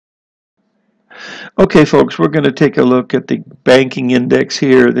Okay, folks, we're going to take a look at the banking index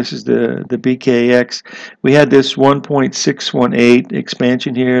here. This is the BKX. We had this 1.618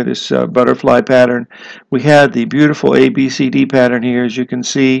 expansion here, this butterfly pattern. We had the beautiful ABCD pattern here, as you can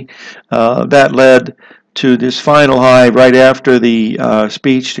see. That led to this final high right after the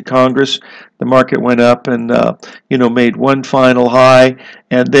speech to Congress. The market went up and made one final high,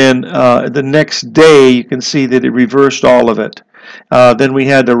 and then the next day you can see that it reversed all of it. Then we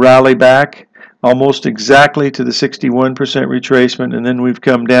had the rally back almost exactly to the 61% retracement, and then we've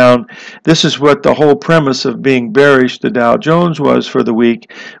come down. This is what the whole premise of being bearish the Dow Jones was for the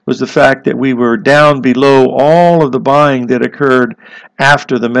week, was the fact that we were down below all of the buying that occurred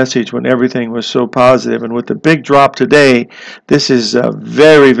after the message when everything was so positive. And with the big drop today, this is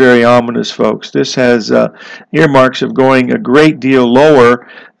very, very ominous, folks. This has earmarks of going a great deal lower,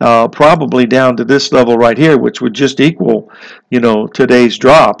 probably down to this level right here, which would just equal, today's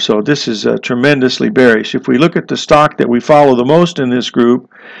drop. So this is tremendously bearish. If we look at the stock that we follow the most in this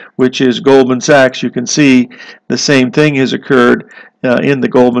group, which is Goldman Sachs, you can see the same thing has occurred in the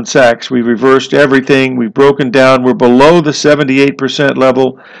Goldman Sachs. We reversed everything. We've broken down. We're below the 78%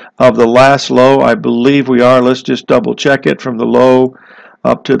 level of the last low. I believe we are. Let's just double check it from the low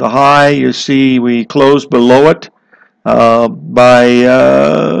up to the high. You see we closed below it. We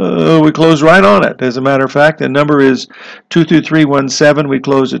closed right on it. As a matter of fact, the number is 22317. We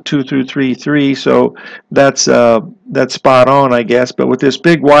closed at 2233, so that's spot on, I guess. But with this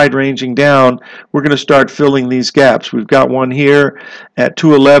big wide ranging down, we're going to start filling these gaps. We've got one here at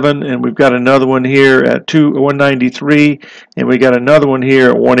 211, and we've got another one here at 193, and we got another one here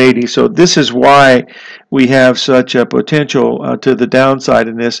at 180. So this is why we have such a potential to the downside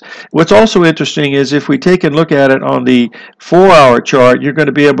in this. What's also interesting is if we take a look at it on the 4-hour chart, you're going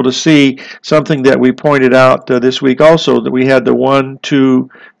to be able to see something that we pointed out this week also, that we had the 1, 2,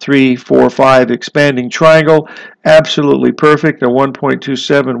 3, 4, 5 expanding triangle. Absolutely perfect, a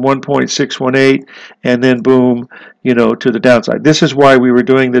 1.27, 1.618, and then boom, to the downside. This is why we were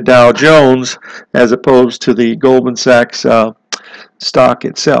doing the Dow Jones as opposed to the Goldman Sachs stock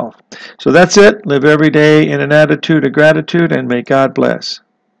itself. So that's it. Live every day in an attitude of gratitude, and may God bless.